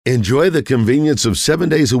Enjoy the convenience of 7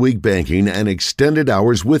 days a week banking and extended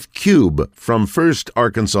hours with Cube from First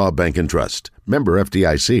Arkansas Bank and Trust. Member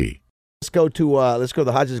FDIC. Let's go to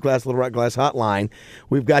the Hodges Glass Little Rock Glass Hotline.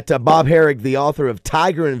 We've got Bob Harig, the author of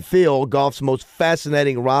Tiger and Phil, golf's most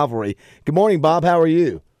fascinating rivalry. Good morning, Bob. How are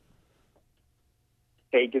you?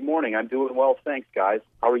 Hey, good morning. I'm doing well, thanks, guys.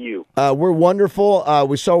 How are you? We're wonderful.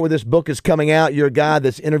 We saw where this book is coming out. You're a guy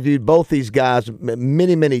that's interviewed both these guys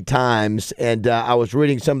many, many times, and I was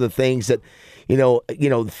reading some of the things that, the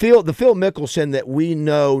Phil Mickelson that we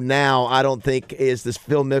know now, I don't think is this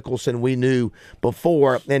Phil Mickelson we knew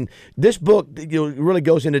before. And this book really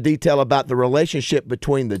goes into detail about the relationship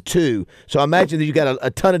between the two. So I imagine that you got a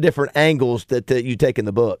ton of different angles that you take in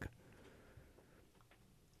the book.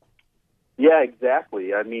 Yeah,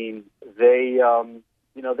 exactly. I mean, they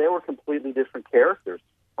were completely different characters,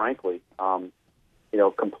 frankly.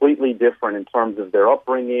 Completely different in terms of their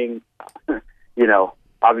upbringing.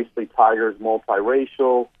 Obviously Tiger's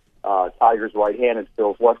multiracial. Tiger's right-handed,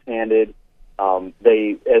 Phil's left-handed.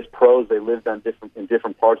 As pros, they lived in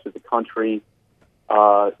different parts of the country.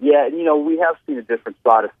 We have seen a different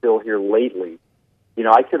side of Phil here lately.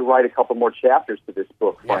 I could write a couple more chapters to this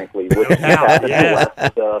book, frankly, which happened in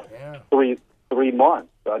the last 3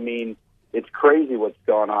 months. I mean, it's crazy what's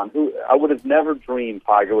gone on. I would have never dreamed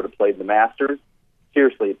Tiger would have played the Masters,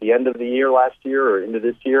 seriously, at the end of the year last year or into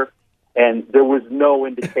this year, and there was no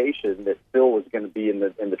indication that Phil was going to be in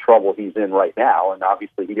the trouble he's in right now, and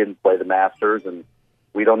obviously he didn't play the Masters, and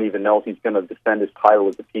we don't even know if he's going to defend his title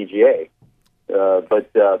at the PGA.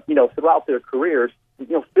 But throughout their careers,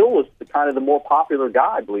 Phil was the more popular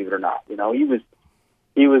guy, believe it or not.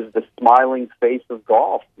 He was the smiling face of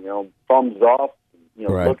golf. Thumbs up.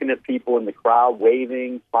 Right. Looking at people in the crowd,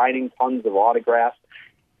 waving, signing tons of autographs.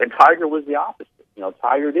 And Tiger was the opposite.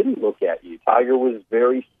 Tiger didn't look at you. Tiger was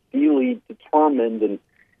very steely, determined, and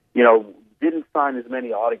didn't sign as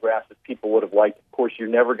many autographs as people would have liked. Of course, you're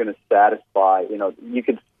never going to satisfy. You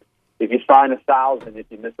could. If you sign 1,000, if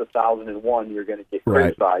you miss 1,001, you're going to get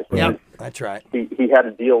criticized. Yep, that's right. He had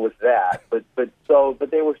to deal with that, but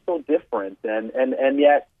they were so different, and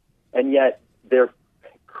yet their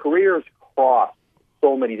careers crossed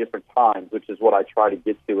so many different times, which is what I try to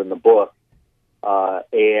get to in the book.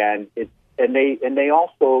 And they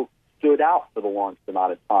also stood out for the longest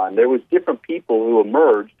amount of time. There was different people who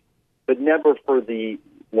emerged, but never for the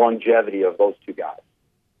longevity of those two guys.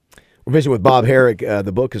 We're visiting with Bob Harig.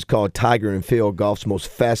 The book is called Tiger and Phil, Golf's Most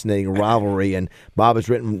Fascinating Rivalry. And Bob has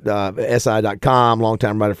written SI.com,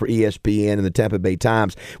 longtime writer for ESPN and the Tampa Bay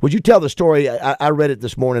Times. Would you tell the story? I read it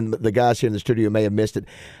this morning. The guys here in the studio may have missed it.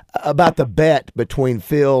 About the bet between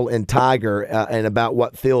Phil and Tiger and about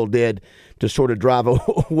what Phil did to sort of drive a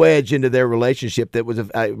wedge into their relationship that was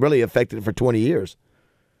really affected it for 20 years.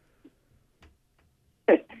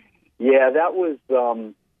 Yeah, that was...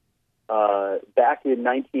 back in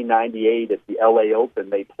 1998 at the LA Open,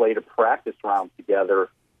 they played a practice round together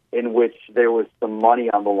in which there was some money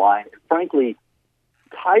on the line. And frankly,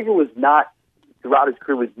 Tiger throughout his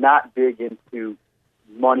career, was not big into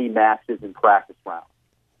money matches and practice rounds.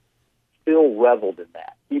 Phil reveled in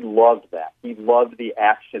that. He loved that. He loved the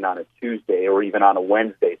action on a Tuesday or even on a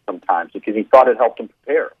Wednesday sometimes because he thought it helped him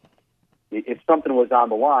prepare. If something was on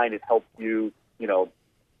the line, it helped you,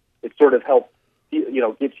 it sort of helped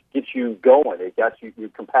get you going. It got you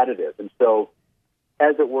competitive. And so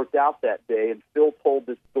as it worked out that day, and Phil told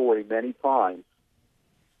this story many times,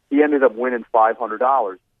 he ended up winning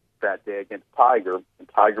 $500 that day against Tiger, and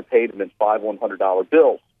Tiger paid him in five $100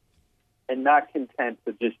 bills. And not content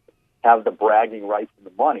to just have the bragging rights and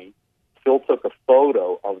the money, Phil took a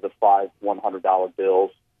photo of the five $100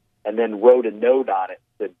 bills and then wrote a note on it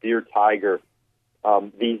that, "Dear Tiger,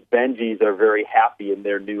 these Benjis are very happy in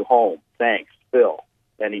their new home. Thanks, Phil."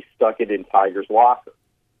 And he stuck it in Tiger's locker.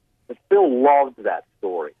 And Phil loved that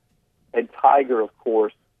story. And Tiger, of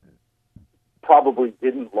course, probably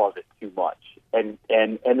didn't love it too much. And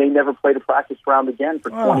they never played a practice round again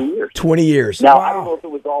for 20 years. 20 years. Now, Wow. I don't know if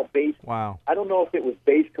it was all based. Wow. I don't know if it was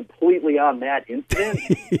based completely on that incident.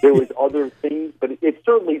 There was other things, but it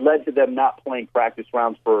certainly led to them not playing practice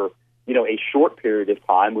rounds for, a short period of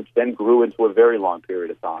time, which then grew into a very long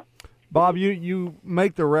period of time. Bob, you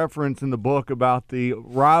make the reference in the book about the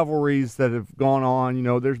rivalries that have gone on.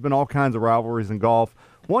 There's been all kinds of rivalries in golf.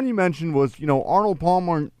 One you mentioned was, Arnold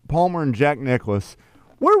Palmer and Jack Nicklaus.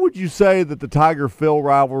 Where would you say that the Tiger-Phil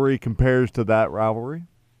rivalry compares to that rivalry?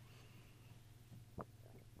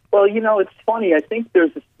 Well, it's funny. I think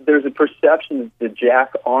there's a perception that the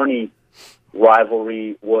Jack-Arnie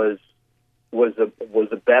rivalry was a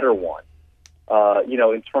better one,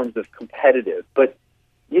 in terms of competitive. But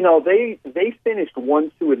they finished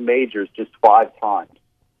 1-2 in majors just 5 times.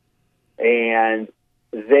 And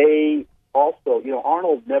they also,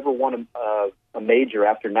 Arnold never won a major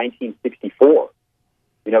after 1964.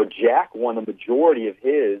 Jack won a majority of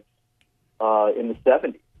his in the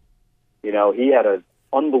 70s. He had an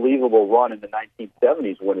unbelievable run in the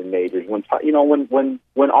 1970s winning majors when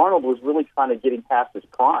Arnold was really kind of getting past his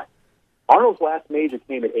prime. Arnold's last major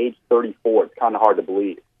came at age 34. It's kind of hard to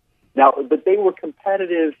believe. Now, but they were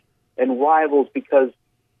competitive and rivals because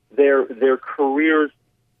their careers,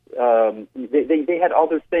 they had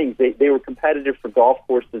other things. They were competitive for golf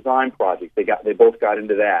course design projects. They both got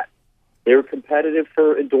into that. They were competitive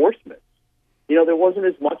for endorsements. There wasn't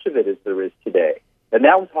as much of it as there is today. And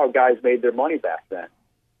that was how guys made their money back then.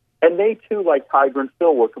 And they, too, like Tiger and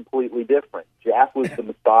Phil, were completely different. Jack was the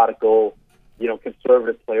methodical,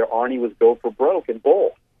 conservative player. Arnie was go for broke and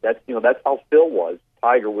both. That's how Phil was.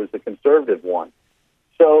 Tiger was the conservative one.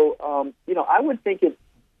 So, I would think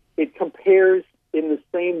it compares in the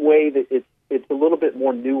same way that it's a little bit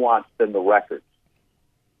more nuanced than the records.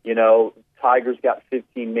 Tiger's got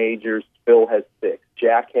 15 majors. Phil has 6.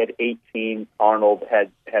 Jack had 18. Arnold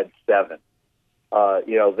had 7.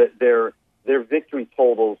 Their victory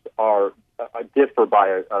totals differ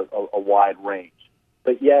by a wide range,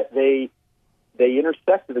 but yet they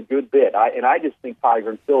intersected a good bit. I just think Tiger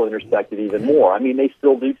and Phil intersected even more. I mean, they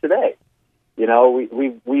still do today.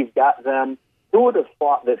 We've got them. Who would have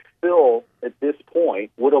thought that Phil at this point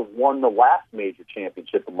would have won the last major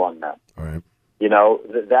championship among them? All right.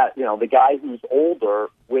 The guy who's older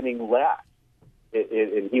winning last.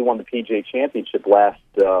 And he won the PGA Championship last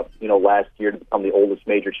year to become the oldest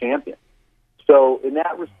major champion. So in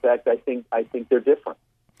that respect, I think they're different.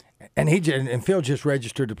 And Phil just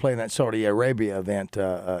registered to play in that Saudi Arabia event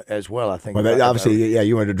as well. I think. Well, obviously,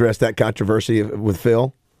 you want to address that controversy with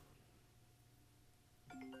Phil.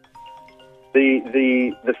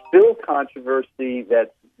 The Phil controversy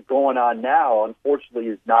that's going on now, unfortunately,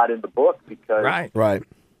 is not in the book because right.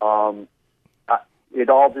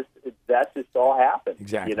 That just all happened.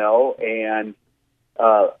 Exactly. And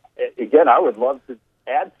again, I would love to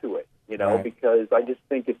add to it, right. because I just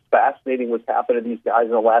think it's fascinating what's happened to these guys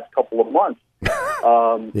in the last couple of months.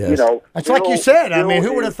 Yes. It's like you said. I mean,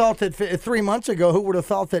 who would have thought that 3 months ago? Who would have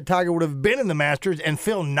thought that Tiger would have been in the Masters and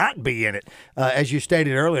Phil not be in it? As you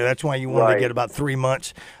stated earlier, that's why you wanted to get about 3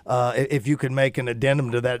 months. If you could make an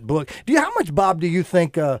addendum to that book, how much, Bob, do you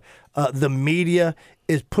think the media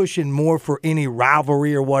is pushing more for any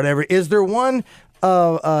rivalry or whatever? Is there one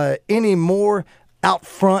any more out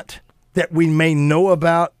front that we may know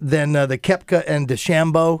about than the Koepka and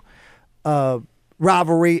DeChambeau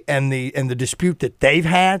rivalry and the dispute that they've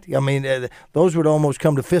had? I mean, those would almost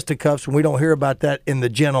come to fisticuffs, and we don't hear about that in the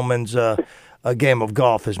gentleman's game of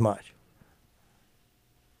golf as much.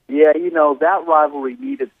 Yeah, that rivalry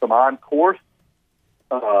needed some on-course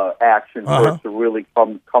action for it to really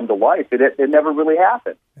come to life. It never really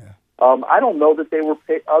happened. Yeah. I don't know that they were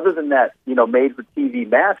paid, other than that made-for-TV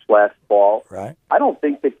match last fall. Right. I don't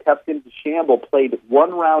think that Koepka and DeChambeau played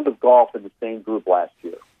one round of golf in the same group last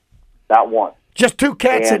year. Not one. Just two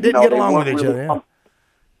cats that didn't get along with each other.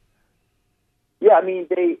 Yeah, I mean,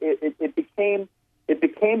 it became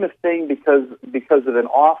a thing because of an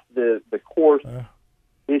off the course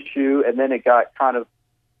issue, and then it got kind of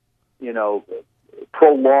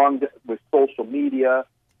prolonged with social media.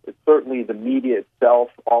 It's certainly the media itself,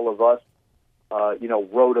 all of us,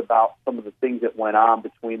 wrote about some of the things that went on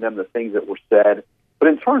between them, the things that were said. But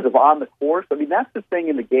in terms of on the course, I mean, that's the thing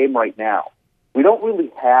in the game right now. We don't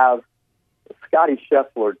really have. Scotty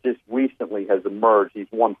Scheffler just recently has emerged. He's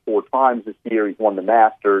won 4 times this year. He's won the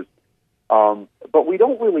Masters, but we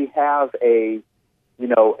don't really have a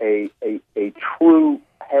true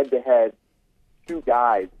head-to-head 2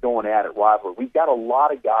 guys going at it rivalry. We've got a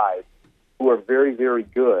lot of guys who are very, very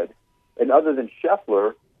good, and other than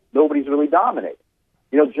Scheffler, nobody's really dominated.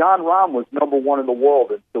 John Rahm was number 1 in the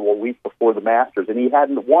world until a week before the Masters, and he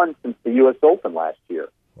hadn't won since the U.S. Open last year.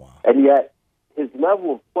 Wow. And yet his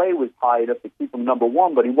level of play was high enough to keep him number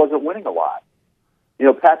 1, but he wasn't winning a lot.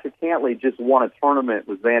 Patrick Cantlay just won a tournament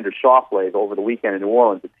with Xander Schauffele over the weekend in New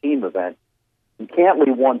Orleans, a team event. And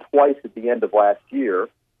Cantlay won twice at the end of last year.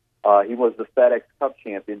 He was the FedEx Cup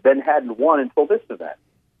champion, then hadn't won until this event.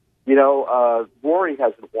 Rory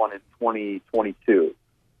hasn't won in 2022.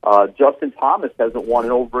 Justin Thomas hasn't won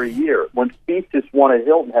in over a year. When Spieth just won at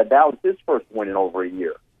Hilton Head, that was his first win in over a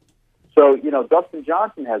year. So, Dustin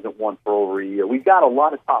Johnson hasn't won for over a year. We've got a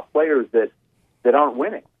lot of top players that aren't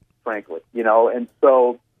winning, frankly, and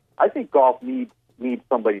so I think golf needs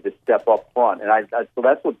somebody to step up front. And so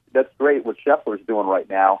that's great what Scheffler's doing right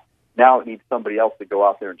now Now it needs somebody else to go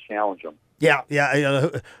out there and challenge them. Yeah.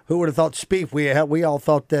 Who would have thought Spieth? We all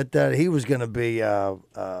thought that he was going to be.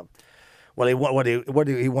 Well, he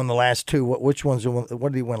won the last two. Which ones?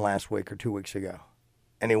 What did he win last week or 2 weeks ago?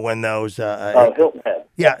 And he won those. Hilton Head.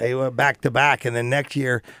 Yeah, he went back to back, and then next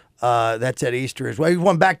year, that's at Easter as well. He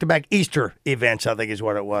won back to back Easter events, I think, is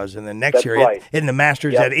what it was, and then next year right. in the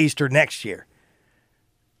Masters at Easter next year.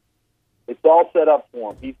 It's all set up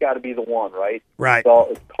for him. He's got to be the one, right? Right.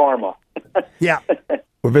 It's karma. Yeah.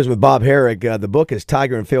 We're visiting with Bob Harig. The book is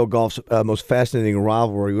Tiger and Phil Golf's most fascinating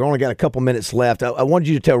rivalry. We've only got a couple minutes left. I wanted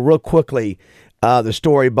you to tell real quickly the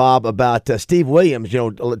story, Bob, about Steve Williams,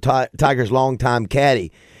 Tiger's longtime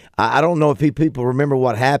caddy. I don't know if people remember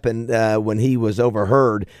what happened when he was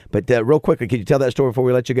overheard, but real quickly, could you tell that story before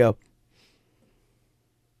we let you go?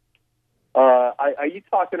 Are you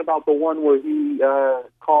talking about the one where he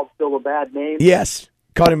called Phil a bad name? Yes,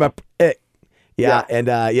 called him a ick. Yeah, and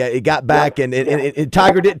it got back, and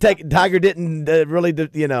Tiger didn't take. Tiger didn't really,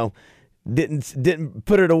 didn't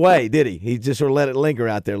put it away, did he? He just sort of let it linger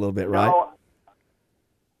out there a little bit, right?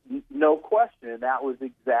 No question, and that was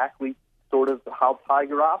exactly sort of how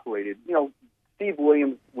Tiger operated. Steve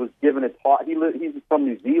Williams was given a talk. He's from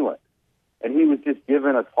New Zealand, and he was just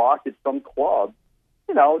given a talk at some club,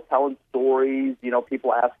 telling stories,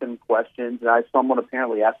 people asking him questions. And someone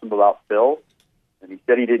apparently asked him about Phil, and he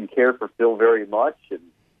said he didn't care for Phil very much, and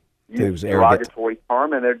used a derogatory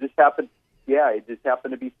term. And it just happened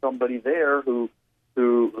to be somebody there who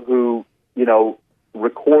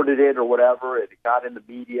recorded it or whatever, and it got in the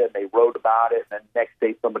media, and they wrote about it, and then next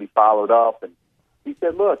day somebody followed up, and he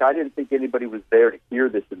said, look, I didn't think anybody was there to hear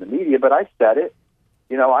this in the media, but I said it.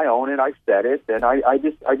 I own it, I said it, and I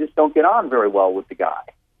just don't get on very well with the guy.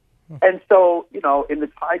 And so, in the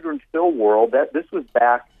Tiger and Phil world, this was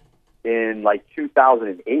back in like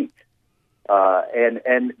 2008,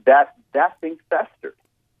 and that thing festered.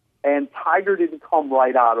 And Tiger didn't come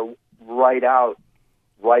right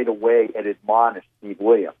away and admonish Steve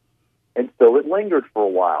Williams. And so it lingered for a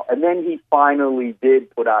while. And then he finally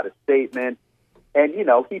did put out a statement, and,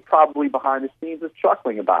 he probably behind the scenes was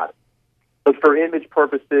chuckling about it. But for image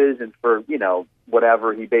purposes and for,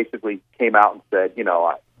 whatever, he basically came out and said,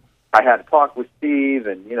 I had a talk with Steve,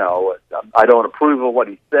 and, I don't approve of what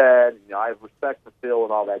he said. I have respect for Phil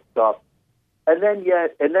and all that stuff. And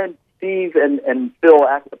then Steve and Phil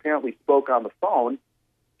apparently spoke on the phone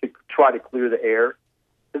to try to clear the air.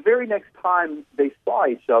 The very next time they saw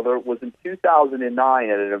each other was in 2009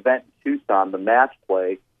 at an event in Tucson, the match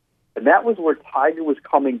play, and that was where Tiger was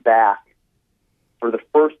coming back for the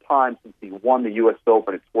first time since he won the U.S.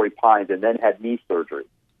 Open at Torrey Pines and then had knee surgery.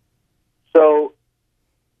 So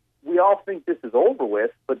we all think this is over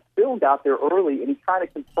with, but Phil got there early, and he kind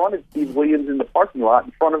of confronted Steve Williams in the parking lot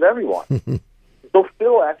in front of everyone. So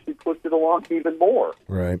Phil actually pushed it along even more.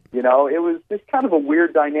 Right. It was just kind of a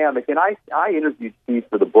weird dynamic. And I interviewed Steve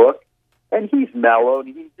for the book, and he's mellow. And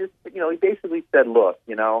he just, he basically said, look,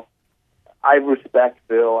 I respect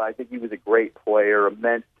Phil. I think he was a great player,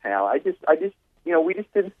 immense talent. I just, we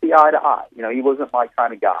just didn't see eye to eye. He wasn't my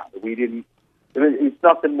kind of guy. It's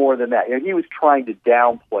nothing more than that. He was trying to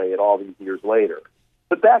downplay it all these years later.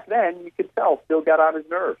 But back then, you could tell Phil got on his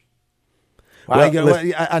nerves.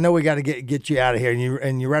 I know we got to get you out of here,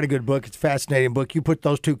 and you write a good book. It's a fascinating book. You put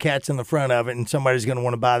those two cats in the front of it, and somebody's going to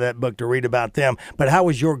want to buy that book to read about them. But how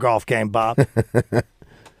was your golf game, Bob?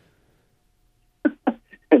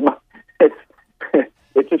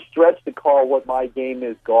 It's a stretch to call what my game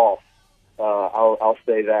is golf. I'll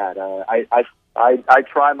say that. I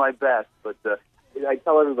try my best, but I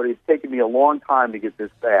tell everybody it's taken me a long time to get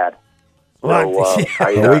this bad. So,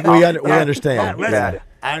 we understand.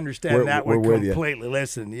 I understand that one completely.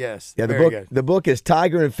 Listen, yes. Yeah, good. The book is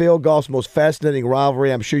Tiger and Phil, Golf's Most Fascinating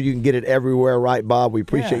Rivalry. I'm sure you can get it everywhere, right, Bob? We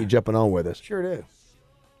appreciate you jumping on with us. Sure do.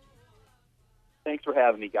 Thanks for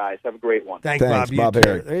having me, guys. Have a great one. Thanks, Bob. Bob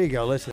Harig. There you go. Listen.